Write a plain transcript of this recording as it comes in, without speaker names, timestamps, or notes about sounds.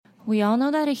We all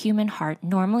know that a human heart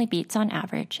normally beats on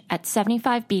average at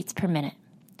 75 beats per minute.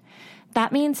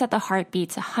 That means that the heart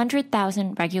beats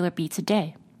 100,000 regular beats a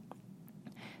day.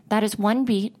 That is one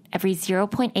beat every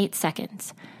 0.8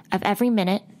 seconds of every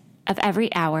minute, of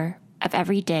every hour, of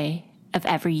every day, of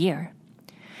every year.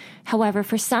 However,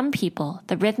 for some people,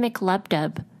 the rhythmic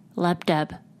lub-dub,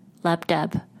 lub-dub,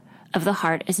 lub-dub of the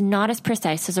heart is not as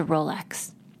precise as a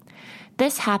Rolex.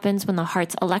 This happens when the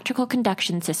heart's electrical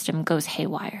conduction system goes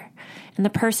haywire, and the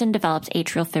person develops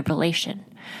atrial fibrillation,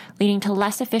 leading to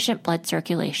less efficient blood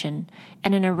circulation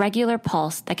and an irregular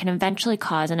pulse that can eventually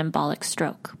cause an embolic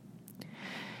stroke.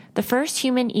 The first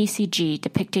human ECG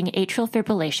depicting atrial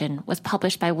fibrillation was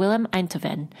published by Willem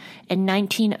Einthoven in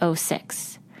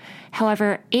 1906.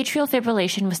 However, atrial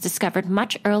fibrillation was discovered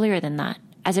much earlier than that,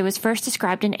 as it was first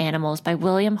described in animals by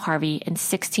William Harvey in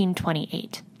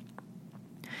 1628.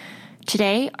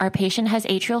 Today, our patient has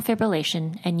atrial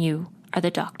fibrillation, and you are the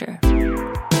doctor.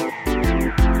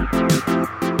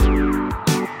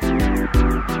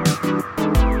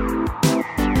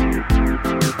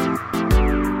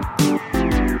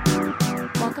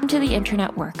 Welcome to The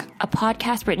Internet Work, a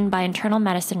podcast written by internal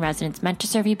medicine residents meant to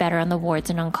serve you better on the wards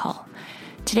and on call.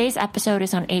 Today's episode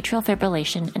is on atrial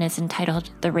fibrillation and is entitled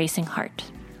The Racing Heart.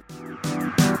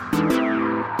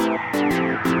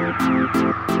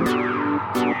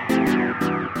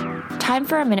 Time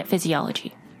for a minute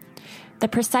physiology. The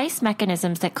precise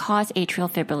mechanisms that cause atrial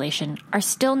fibrillation are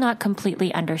still not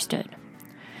completely understood.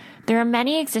 There are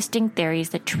many existing theories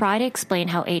that try to explain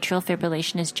how atrial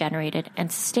fibrillation is generated and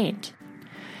sustained.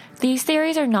 These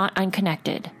theories are not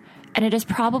unconnected, and it is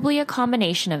probably a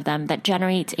combination of them that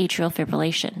generates atrial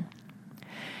fibrillation.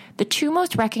 The two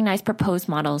most recognized proposed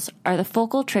models are the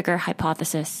focal trigger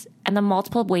hypothesis and the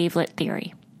multiple wavelet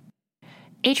theory.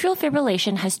 Atrial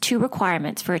fibrillation has two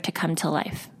requirements for it to come to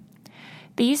life.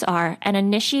 These are an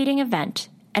initiating event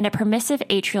and a permissive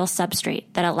atrial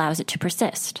substrate that allows it to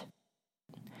persist.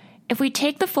 If we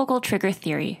take the focal trigger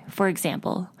theory, for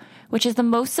example, which is the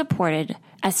most supported,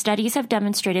 as studies have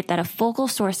demonstrated that a focal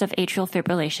source of atrial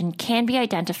fibrillation can be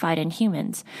identified in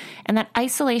humans, and that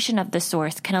isolation of the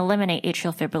source can eliminate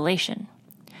atrial fibrillation.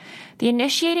 The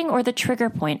initiating or the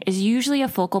trigger point is usually a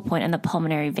focal point in the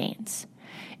pulmonary veins.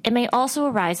 It may also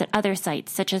arise at other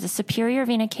sites, such as the superior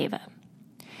vena cava.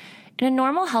 In a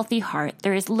normal healthy heart,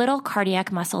 there is little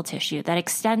cardiac muscle tissue that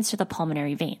extends to the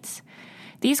pulmonary veins.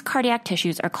 These cardiac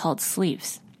tissues are called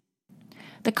sleeves.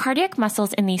 The cardiac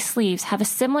muscles in these sleeves have a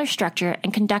similar structure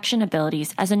and conduction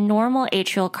abilities as a normal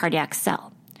atrial cardiac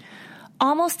cell.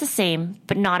 Almost the same,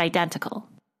 but not identical.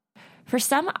 For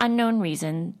some unknown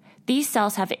reason, these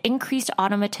cells have increased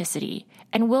automaticity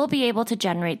and will be able to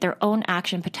generate their own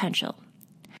action potential.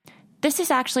 This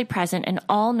is actually present in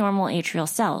all normal atrial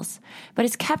cells, but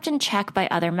is kept in check by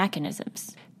other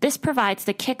mechanisms. This provides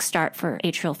the kickstart for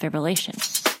atrial fibrillation.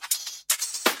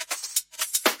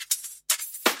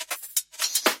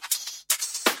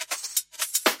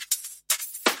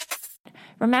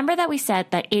 Remember that we said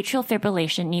that atrial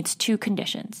fibrillation needs two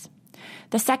conditions.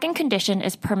 The second condition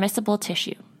is permissible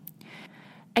tissue.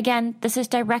 Again, this is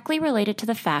directly related to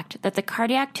the fact that the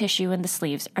cardiac tissue in the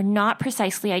sleeves are not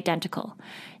precisely identical,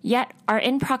 yet are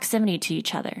in proximity to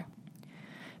each other.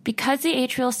 Because the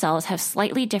atrial cells have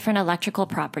slightly different electrical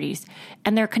properties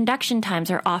and their conduction times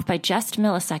are off by just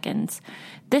milliseconds,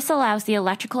 this allows the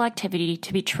electrical activity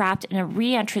to be trapped in a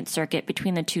reentrant circuit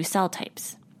between the two cell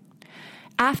types.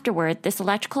 Afterward, this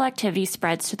electrical activity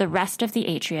spreads to the rest of the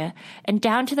atria and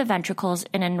down to the ventricles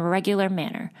in an irregular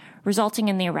manner, resulting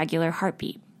in the irregular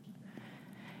heartbeat.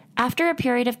 After a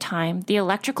period of time, the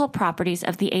electrical properties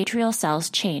of the atrial cells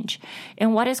change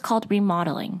in what is called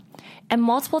remodeling, and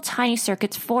multiple tiny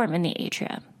circuits form in the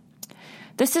atria.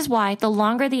 This is why the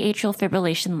longer the atrial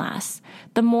fibrillation lasts,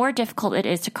 the more difficult it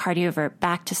is to cardiovert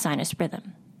back to sinus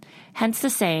rhythm. Hence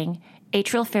the saying,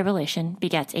 atrial fibrillation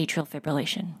begets atrial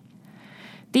fibrillation.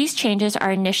 These changes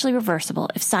are initially reversible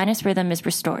if sinus rhythm is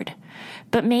restored,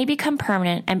 but may become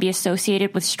permanent and be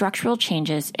associated with structural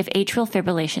changes if atrial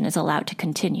fibrillation is allowed to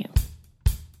continue.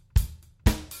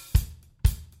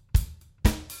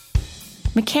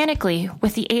 Mechanically,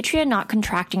 with the atria not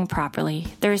contracting properly,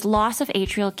 there is loss of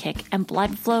atrial kick and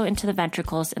blood flow into the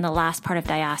ventricles in the last part of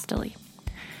diastole.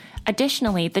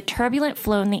 Additionally, the turbulent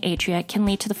flow in the atria can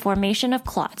lead to the formation of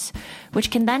clots, which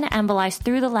can then embolize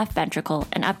through the left ventricle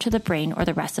and up to the brain or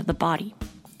the rest of the body.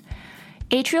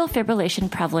 Atrial fibrillation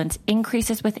prevalence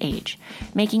increases with age,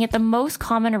 making it the most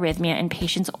common arrhythmia in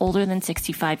patients older than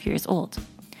 65 years old.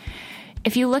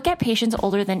 If you look at patients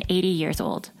older than 80 years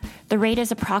old, the rate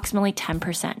is approximately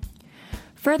 10%.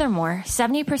 Furthermore,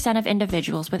 70% of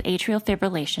individuals with atrial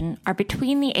fibrillation are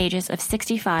between the ages of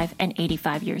 65 and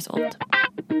 85 years old.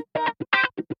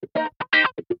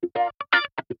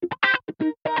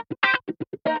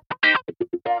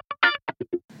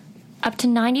 Up to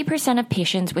 90% of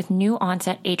patients with new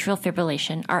onset atrial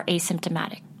fibrillation are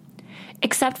asymptomatic.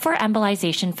 Except for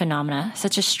embolization phenomena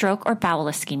such as stroke or bowel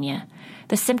ischemia,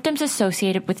 the symptoms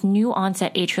associated with new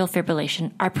onset atrial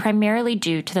fibrillation are primarily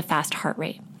due to the fast heart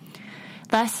rate.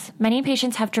 Thus, many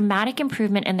patients have dramatic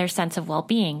improvement in their sense of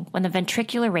well-being when the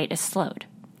ventricular rate is slowed.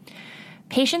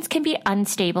 Patients can be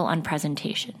unstable on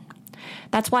presentation.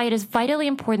 That's why it is vitally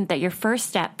important that your first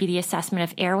step be the assessment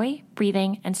of airway,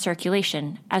 breathing, and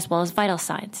circulation, as well as vital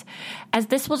signs, as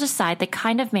this will decide the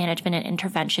kind of management and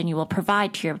intervention you will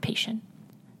provide to your patient.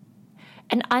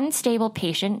 An unstable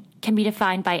patient can be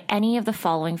defined by any of the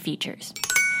following features: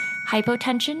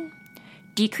 hypotension,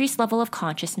 decreased level of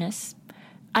consciousness,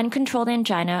 uncontrolled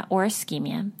angina or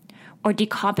ischemia, or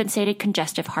decompensated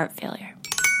congestive heart failure.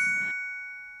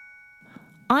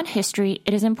 On history,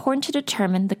 it is important to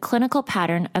determine the clinical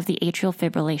pattern of the atrial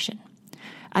fibrillation,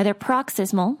 either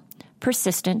paroxysmal,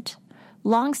 persistent,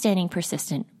 long-standing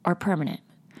persistent, or permanent.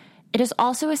 It is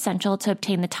also essential to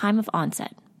obtain the time of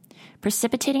onset,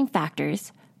 precipitating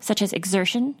factors such as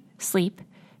exertion, sleep,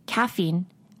 caffeine,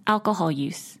 alcohol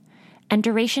use, and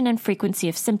duration and frequency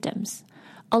of symptoms,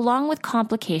 along with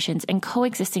complications and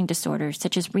coexisting disorders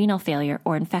such as renal failure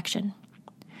or infection.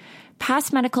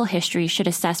 Past medical history should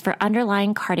assess for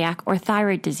underlying cardiac or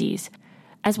thyroid disease,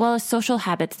 as well as social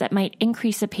habits that might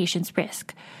increase a patient's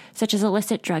risk, such as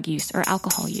illicit drug use or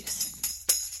alcohol use.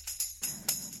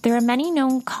 There are many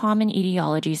known common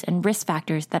etiologies and risk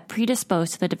factors that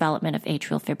predispose to the development of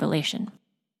atrial fibrillation.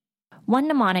 One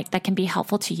mnemonic that can be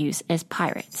helpful to use is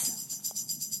PIRATES.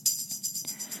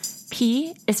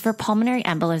 P is for pulmonary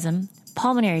embolism,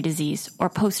 pulmonary disease, or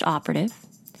postoperative.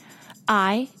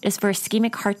 I is for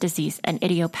ischemic heart disease and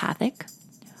idiopathic.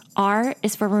 R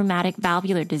is for rheumatic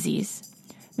valvular disease,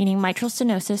 meaning mitral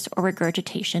stenosis or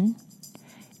regurgitation.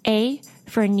 A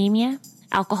for anemia,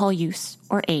 alcohol use,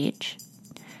 or age.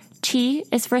 T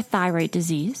is for thyroid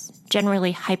disease,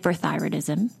 generally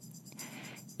hyperthyroidism.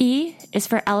 E is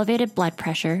for elevated blood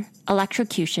pressure,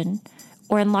 electrocution,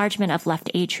 or enlargement of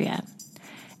left atria.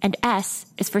 And S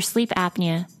is for sleep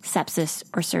apnea, sepsis,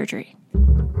 or surgery.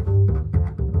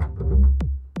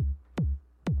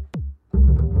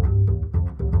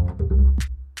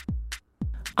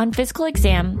 On physical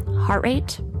exam, heart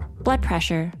rate, blood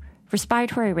pressure,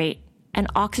 respiratory rate, and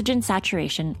oxygen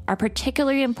saturation are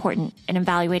particularly important in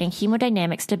evaluating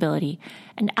hemodynamic stability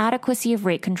and adequacy of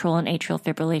rate control in atrial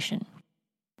fibrillation.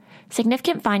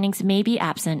 Significant findings may be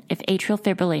absent if atrial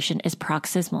fibrillation is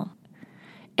paroxysmal.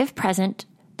 If present,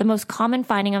 the most common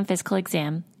finding on physical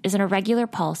exam is an irregular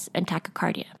pulse and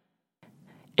tachycardia.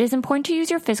 It is important to use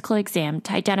your physical exam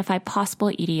to identify possible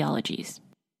etiologies.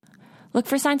 Look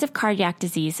for signs of cardiac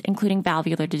disease, including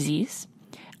valvular disease,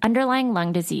 underlying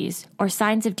lung disease, or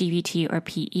signs of DVT or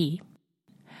PE.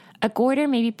 A goiter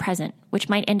may be present, which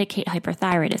might indicate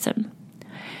hyperthyroidism.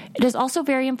 It is also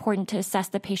very important to assess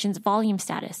the patient's volume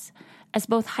status, as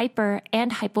both hyper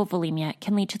and hypovolemia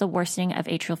can lead to the worsening of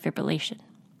atrial fibrillation.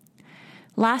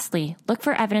 Lastly, look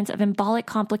for evidence of embolic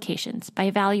complications by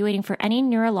evaluating for any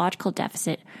neurological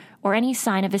deficit or any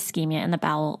sign of ischemia in the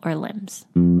bowel or limbs.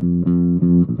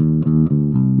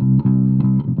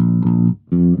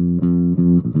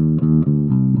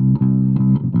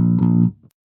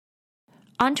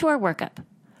 On to our workup.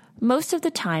 Most of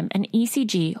the time, an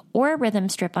ECG or a rhythm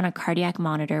strip on a cardiac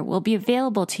monitor will be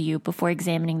available to you before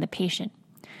examining the patient.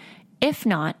 If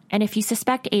not, and if you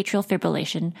suspect atrial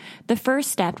fibrillation, the first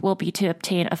step will be to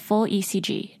obtain a full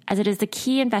ECG, as it is the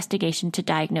key investigation to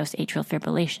diagnose atrial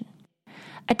fibrillation.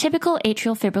 A typical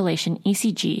atrial fibrillation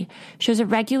ECG shows a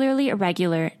regularly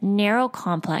irregular, narrow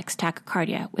complex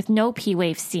tachycardia with no P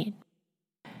waves seen.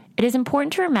 It is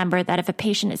important to remember that if a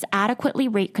patient is adequately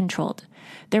rate controlled,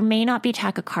 there may not be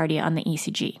tachycardia on the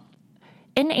ECG.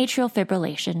 In atrial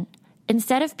fibrillation,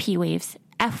 instead of P waves,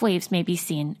 F waves may be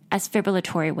seen as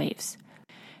fibrillatory waves.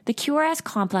 The QRS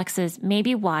complexes may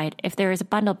be wide if there is a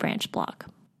bundle branch block.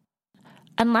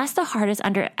 Unless the heart is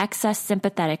under excess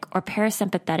sympathetic or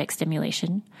parasympathetic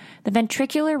stimulation, the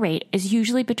ventricular rate is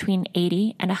usually between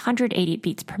 80 and 180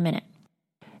 beats per minute.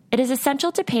 It is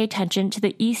essential to pay attention to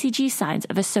the ECG signs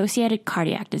of associated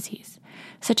cardiac disease,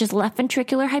 such as left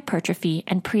ventricular hypertrophy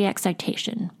and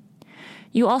pre-excitation.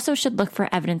 You also should look for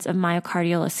evidence of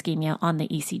myocardial ischemia on the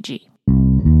ECG.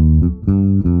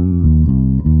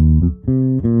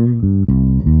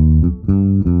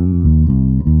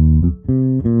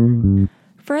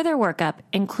 Further workup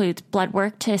includes blood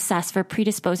work to assess for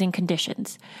predisposing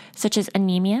conditions, such as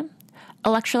anemia,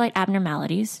 electrolyte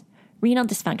abnormalities, renal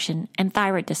dysfunction, and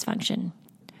thyroid dysfunction.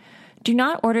 Do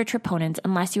not order troponins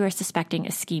unless you are suspecting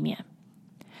ischemia.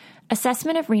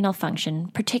 Assessment of renal function,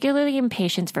 particularly in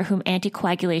patients for whom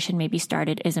anticoagulation may be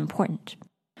started, is important.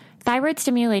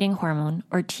 Thyroid-stimulating hormone,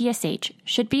 or TSH,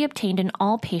 should be obtained in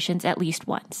all patients at least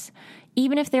once,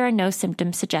 even if there are no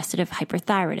symptoms suggestive of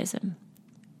hyperthyroidism.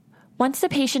 Once the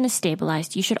patient is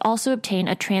stabilized, you should also obtain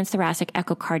a transthoracic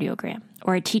echocardiogram,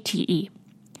 or a TTE.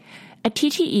 A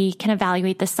TTE can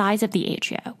evaluate the size of the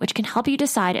atria, which can help you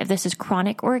decide if this is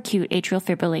chronic or acute atrial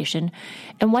fibrillation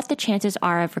and what the chances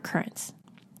are of recurrence.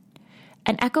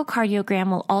 An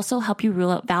echocardiogram will also help you rule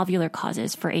out valvular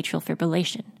causes for atrial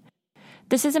fibrillation.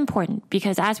 This is important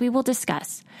because, as we will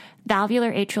discuss,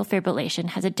 valvular atrial fibrillation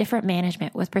has a different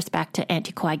management with respect to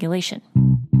anticoagulation.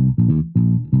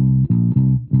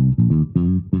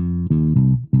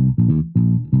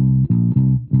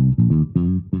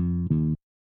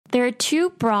 There are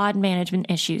two broad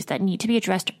management issues that need to be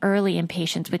addressed early in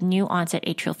patients with new onset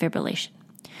atrial fibrillation: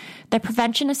 the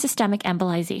prevention of systemic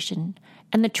embolization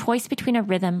and the choice between a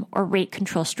rhythm or rate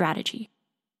control strategy.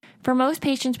 For most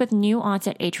patients with new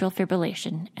onset atrial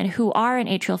fibrillation and who are in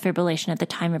atrial fibrillation at the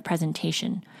time of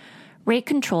presentation, rate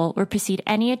control will precede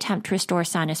any attempt to restore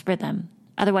sinus rhythm,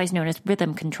 otherwise known as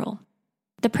rhythm control.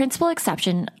 The principal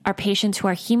exception are patients who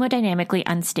are hemodynamically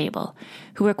unstable,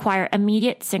 who require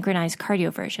immediate synchronized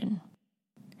cardioversion.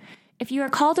 If you are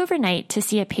called overnight to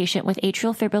see a patient with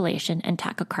atrial fibrillation and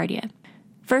tachycardia,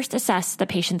 first assess the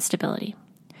patient's stability.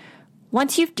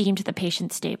 Once you've deemed the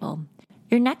patient stable,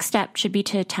 your next step should be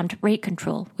to attempt rate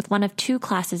control with one of two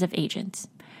classes of agents,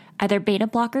 either beta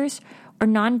blockers or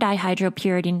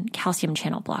non-dihydropyridine calcium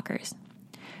channel blockers.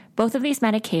 Both of these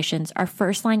medications are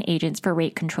first-line agents for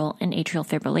rate control in atrial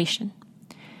fibrillation.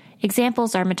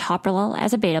 Examples are metoprolol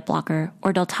as a beta blocker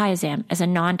or diltiazem as a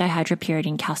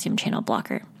non-dihydropyridine calcium channel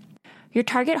blocker. Your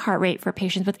target heart rate for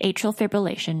patients with atrial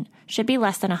fibrillation should be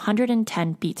less than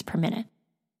 110 beats per minute.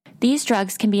 These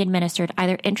drugs can be administered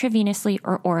either intravenously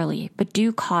or orally, but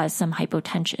do cause some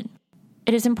hypotension.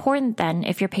 It is important then,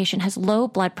 if your patient has low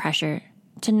blood pressure,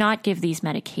 to not give these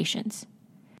medications.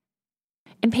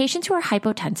 In patients who are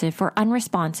hypotensive or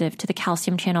unresponsive to the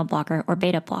calcium channel blocker or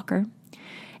beta blocker,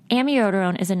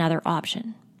 amiodarone is another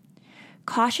option.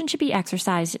 Caution should be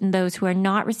exercised in those who are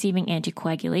not receiving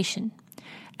anticoagulation,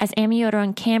 as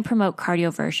amiodarone can promote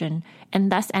cardioversion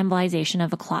and thus embolization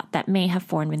of a clot that may have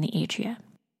formed in the atria.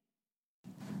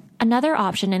 Another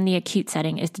option in the acute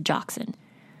setting is digoxin.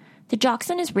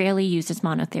 Digoxin is rarely used as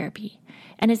monotherapy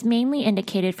and is mainly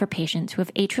indicated for patients who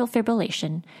have atrial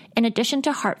fibrillation in addition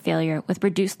to heart failure with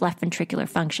reduced left ventricular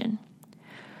function.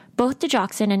 Both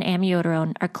digoxin and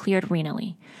amiodarone are cleared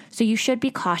renally, so you should be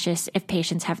cautious if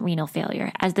patients have renal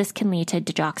failure, as this can lead to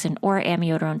digoxin or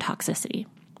amiodarone toxicity.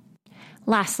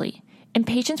 Lastly, in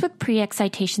patients with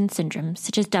pre-excitation syndrome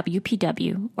such as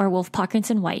WPW or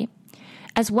Wolff-Parkinson-White,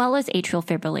 as well as atrial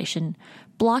fibrillation,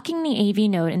 blocking the AV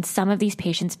node in some of these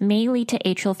patients may lead to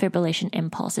atrial fibrillation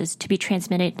impulses to be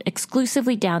transmitted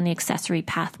exclusively down the accessory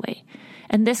pathway,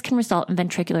 and this can result in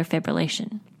ventricular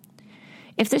fibrillation.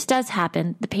 If this does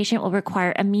happen, the patient will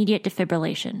require immediate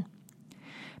defibrillation.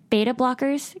 Beta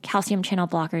blockers, calcium channel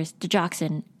blockers,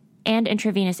 digoxin, and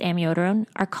intravenous amiodarone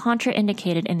are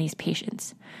contraindicated in these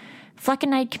patients.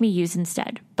 Flecainide can be used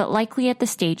instead, but likely at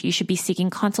this stage you should be seeking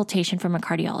consultation from a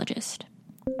cardiologist.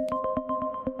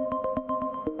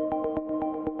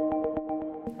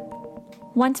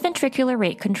 Once ventricular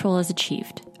rate control is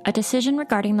achieved, a decision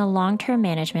regarding the long-term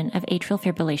management of atrial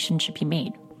fibrillation should be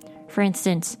made. For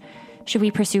instance, should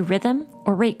we pursue rhythm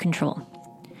or rate control?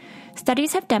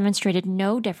 Studies have demonstrated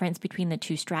no difference between the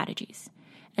two strategies,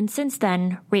 and since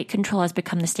then, rate control has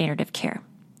become the standard of care.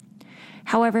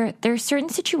 However, there are certain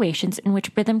situations in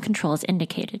which rhythm control is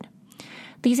indicated.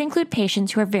 These include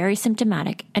patients who are very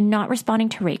symptomatic and not responding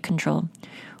to rate control,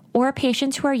 or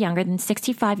patients who are younger than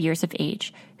 65 years of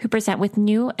age who present with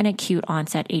new and acute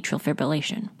onset atrial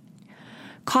fibrillation.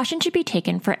 Caution should be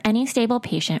taken for any stable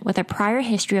patient with a prior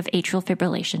history of atrial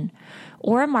fibrillation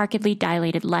or a markedly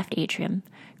dilated left atrium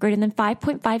greater than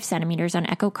 5.5 centimeters on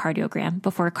echocardiogram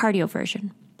before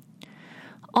cardioversion.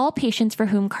 All patients for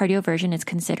whom cardioversion is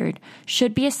considered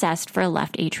should be assessed for a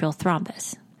left atrial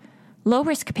thrombus.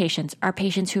 Low-risk patients are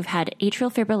patients who have had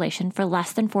atrial fibrillation for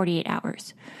less than 48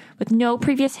 hours, with no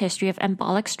previous history of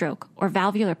embolic stroke or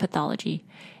valvular pathology,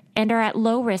 and are at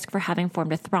low risk for having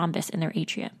formed a thrombus in their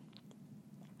atria.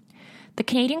 the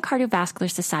Canadian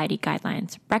Cardiovascular Society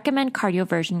guidelines recommend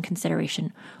cardioversion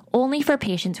consideration only for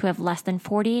patients who have less than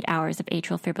 48 hours of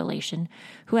atrial fibrillation,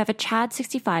 who have a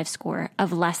CHAD-65 score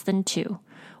of less than 2,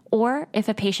 or if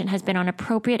a patient has been on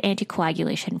appropriate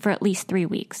anticoagulation for at least 3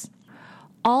 weeks.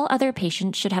 All other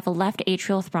patients should have a left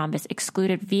atrial thrombus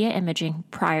excluded via imaging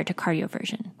prior to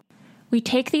cardioversion. We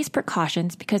take these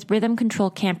precautions because rhythm control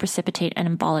can precipitate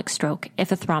an embolic stroke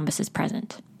if a thrombus is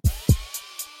present.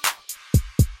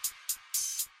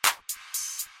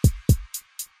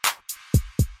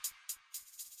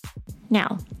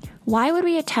 Now, why would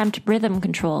we attempt rhythm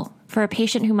control for a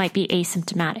patient who might be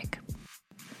asymptomatic?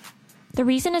 The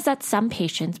reason is that some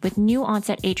patients with new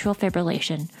onset atrial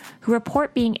fibrillation who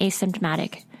report being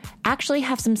asymptomatic actually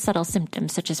have some subtle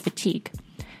symptoms such as fatigue,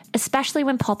 especially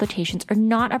when palpitations are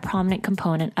not a prominent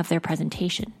component of their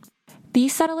presentation.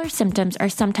 These subtler symptoms are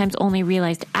sometimes only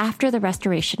realized after the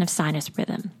restoration of sinus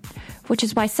rhythm, which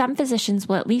is why some physicians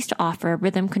will at least offer a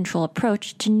rhythm control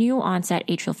approach to new onset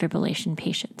atrial fibrillation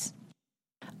patients.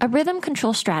 A rhythm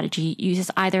control strategy uses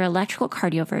either electrical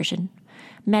cardioversion,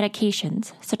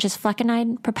 medications such as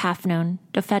flecainide, propafenone,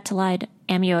 dofetilide,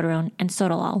 amiodarone, and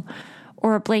sotalol,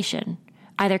 or ablation,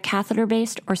 either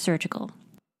catheter-based or surgical.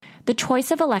 The choice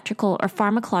of electrical or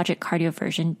pharmacologic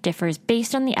cardioversion differs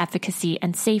based on the efficacy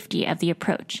and safety of the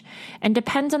approach and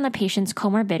depends on the patient's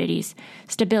comorbidities,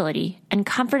 stability, and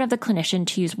comfort of the clinician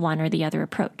to use one or the other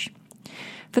approach.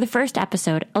 For the first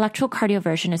episode, electrical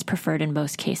cardioversion is preferred in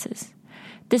most cases.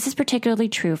 This is particularly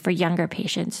true for younger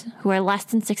patients who are less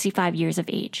than 65 years of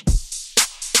age.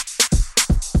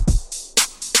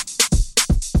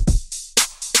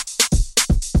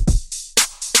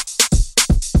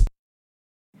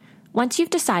 Once you've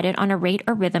decided on a rate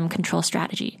or rhythm control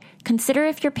strategy, consider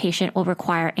if your patient will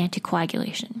require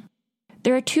anticoagulation.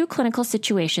 There are 2 clinical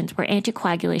situations where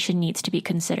anticoagulation needs to be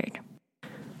considered.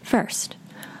 First,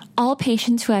 all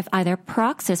patients who have either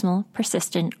paroxysmal,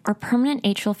 persistent, or permanent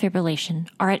atrial fibrillation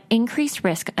are at increased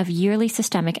risk of yearly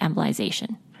systemic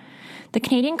embolization. The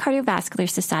Canadian Cardiovascular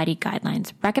Society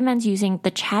guidelines recommends using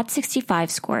the CHAD-65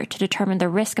 score to determine the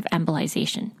risk of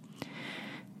embolization.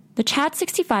 The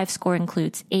CHAD-65 score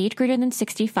includes age greater than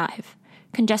 65,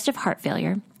 congestive heart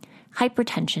failure,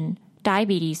 hypertension,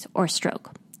 diabetes, or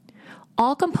stroke.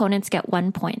 All components get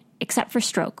 1 point, except for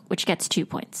stroke, which gets 2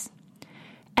 points.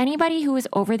 Anybody who is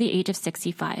over the age of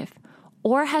 65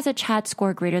 or has a CHAD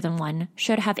score greater than 1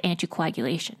 should have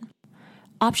anticoagulation.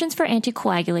 Options for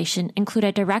anticoagulation include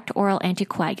a direct oral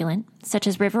anticoagulant, such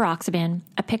as rivaroxaban,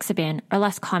 apixaban, or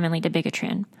less commonly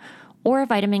dabigatran, or a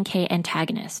vitamin K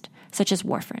antagonist, such as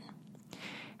warfarin.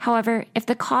 However, if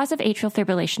the cause of atrial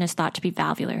fibrillation is thought to be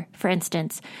valvular, for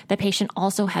instance, the patient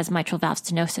also has mitral valve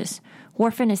stenosis,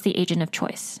 warfarin is the agent of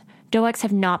choice. DOACs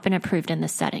have not been approved in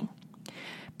this setting.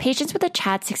 Patients with a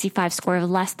CHAD-65 score of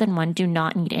less than 1 do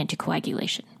not need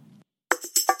anticoagulation.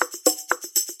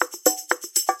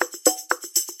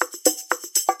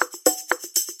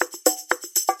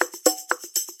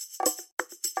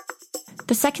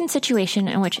 The second situation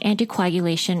in which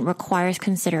anticoagulation requires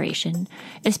consideration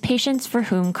is patients for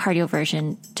whom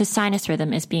cardioversion to sinus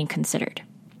rhythm is being considered.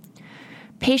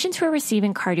 Patients who are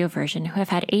receiving cardioversion who have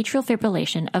had atrial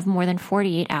fibrillation of more than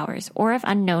 48 hours or of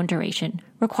unknown duration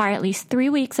require at least 3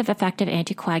 weeks of effective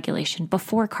anticoagulation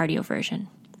before cardioversion.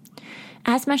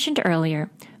 As mentioned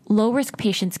earlier, low-risk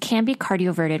patients can be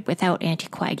cardioverted without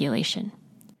anticoagulation.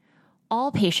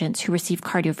 All patients who receive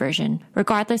cardioversion,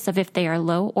 regardless of if they are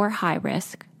low or high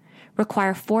risk,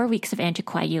 require 4 weeks of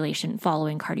anticoagulation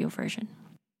following cardioversion.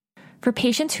 For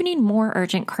patients who need more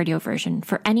urgent cardioversion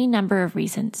for any number of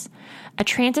reasons, a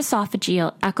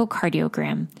transesophageal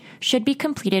echocardiogram should be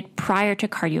completed prior to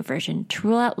cardioversion to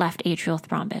rule out left atrial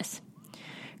thrombus.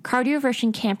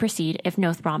 Cardioversion can proceed if no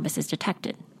thrombus is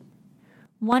detected.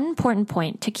 One important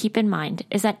point to keep in mind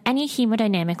is that any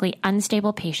hemodynamically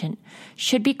unstable patient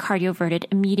should be cardioverted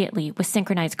immediately with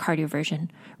synchronized cardioversion,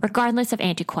 regardless of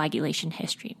anticoagulation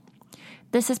history.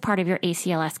 This is part of your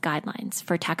ACLS guidelines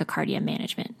for tachycardia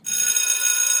management.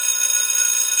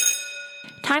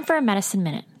 Time for a medicine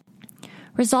minute.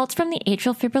 Results from the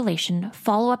atrial fibrillation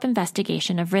follow-up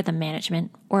investigation of rhythm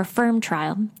management, or FIRM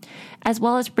trial, as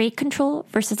well as rate control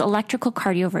versus electrical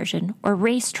cardioversion, or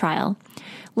RACE trial,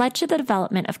 led to the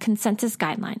development of consensus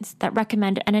guidelines that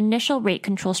recommend an initial rate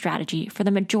control strategy for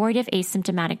the majority of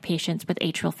asymptomatic patients with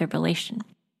atrial fibrillation.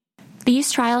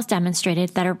 These trials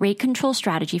demonstrated that a rate control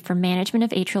strategy for management of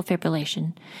atrial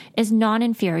fibrillation is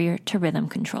non-inferior to rhythm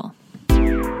control.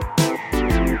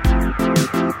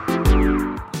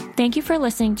 Thank you for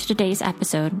listening to today's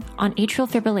episode on atrial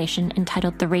fibrillation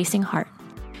entitled The Racing Heart.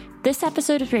 This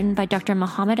episode is written by Dr.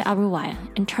 Mohammed Al-Ruwaya,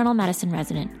 internal medicine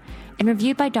resident, and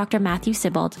reviewed by Dr. Matthew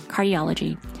Sibbald,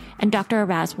 Cardiology, and Dr.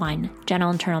 Araz Wine,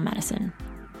 General Internal Medicine.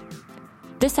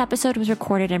 This episode was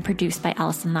recorded and produced by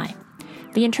Allison Lai.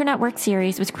 The Internetwork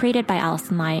series was created by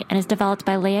Allison Lai and is developed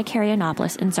by Leia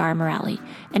Karyanopoulos and Zara Morali,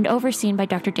 and overseen by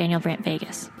Dr. Daniel Brandt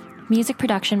Vegas. Music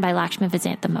production by Lakshma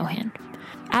Vizantha Mohan.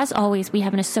 As always, we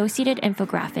have an associated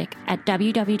infographic at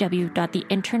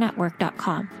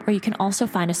www.theinternetwork.com, where you can also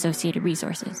find associated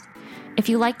resources. If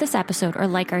you like this episode or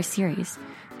like our series,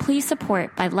 please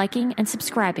support by liking and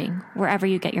subscribing wherever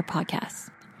you get your podcasts.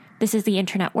 This is The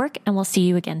Internet Work, and we'll see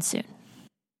you again soon.